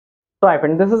So hi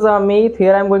friend, this is Amit.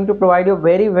 Here I'm going to provide you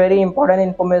very important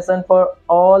information for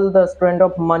all the student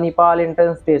of Manipal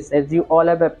entrance test, as you all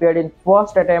have appeared in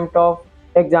first attempt of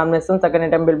examination. Second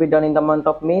attempt will be done in the month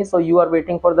of May, so you are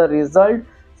waiting for the result.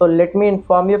 So let me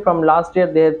inform you, from last year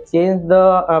they have changed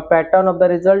the pattern of the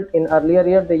result. In earlier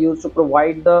year they used to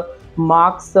provide the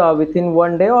marks within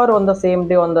one day or on the same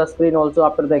day on the screen also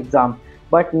after the exam,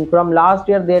 but from last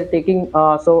year they are taking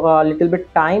a little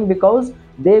bit time, because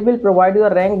they will provide you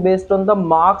a rank based on the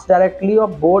marks directly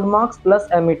of board marks plus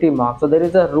MET marks. So there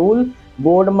is a rule: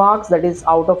 board marks, that is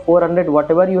out of 400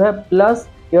 whatever you have, plus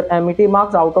your MET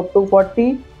marks out of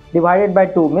 240 divided by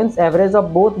 2, means average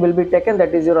of both will be taken,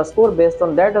 that is your score. Based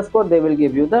on that score they will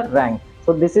give you the rank.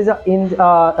 So this is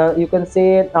a you can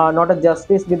say not a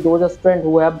justice with those students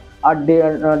who have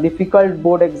a difficult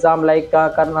board exam, like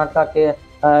Karnataka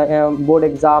board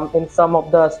exam. In some of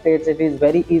the states it is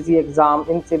very easy exam.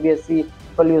 In CBSE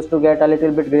people used to get a little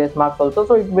bit grace marks also,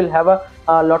 so it will have a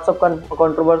lots of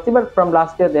controversy, but from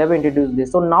last year they have introduced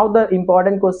this. So now the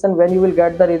important question: when you will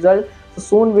get the result? So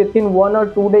soon, within 1 or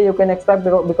 2 days you can expect,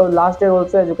 because last year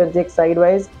also, as you can check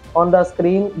sidewise on the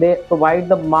screen, they provide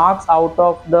the marks out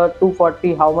of the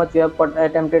 240, how much you have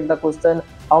attempted the question,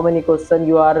 how many question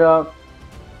you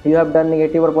have done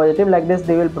negative or positive. Like this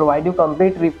they will provide you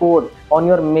complete report on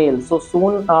your mail. So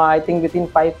soon, I think within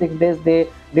 5-6 days they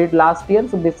did last year,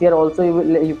 so this year also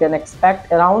you can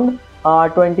expect around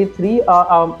 23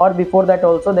 or before that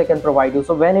also they can provide you.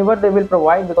 So whenever they will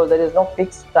provide, because there is no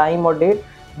fixed time or date,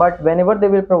 but whenever they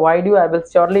will provide you I will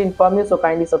surely inform you. So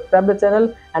kindly subscribe the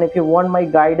channel, and if you want my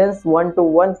guidance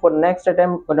one-to-one for next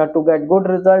attempt to get good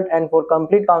result and for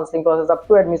complete counseling process up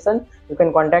to admission, you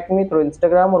can contact me through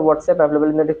Instagram or WhatsApp, available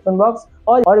in the description box,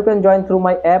 or you can join through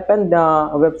my app and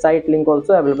website link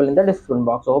also available in the description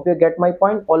box. So hope you get my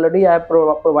point. Already I have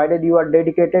provided you a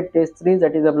dedicated test series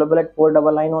that is available at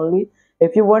 499 only.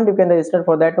 If you want, you can register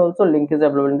for that also. Link is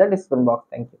available in the description box.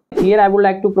 Thank you. Here I would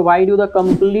like to provide you the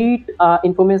complete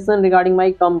information regarding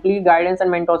my complete guidance and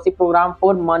mentorship program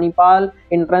for Manipal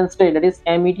entrance test, that is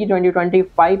MET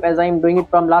 2025, as I am doing it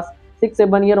from last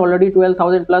 6-7 year. Already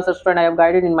 12,000 plus student I have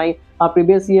guided. In my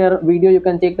previous year video you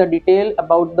can take the detail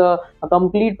about the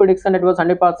complete prediction that was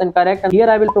 100% correct. And here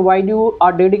I will provide you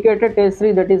a dedicated test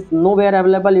series that is nowhere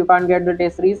available. You can't get the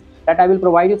test series that I will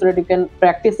provide you, so that you can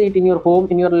practice it in your home,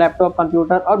 in your laptop,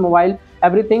 computer or mobile,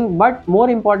 everything. But more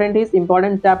important is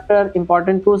important chapter,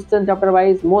 important question chapter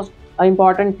wise. Most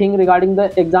important thing regarding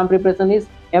the exam preparation is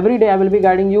every day I will be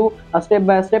guiding you a step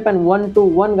by step and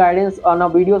one-to-one guidance on a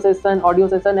video session, audio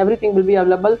session. Everything will be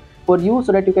available for you,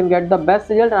 so that you can get the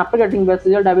best result. And after getting best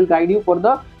result I will guide you for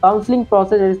the counseling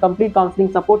process, that is complete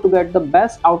counseling support, to get the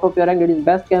best out of your rank, that is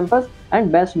best campus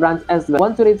and best branch as well.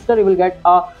 Once you register you will get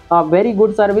a very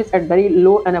good service at very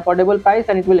low and affordable price,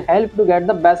 and it will help to get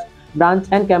the best branch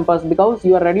and campus, because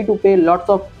you are ready to pay lots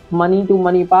of money to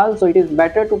Manipal. So it is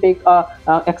better to take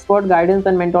expert guidance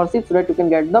and mentorship, so that you can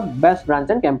get the best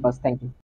branch and campus. Thank you.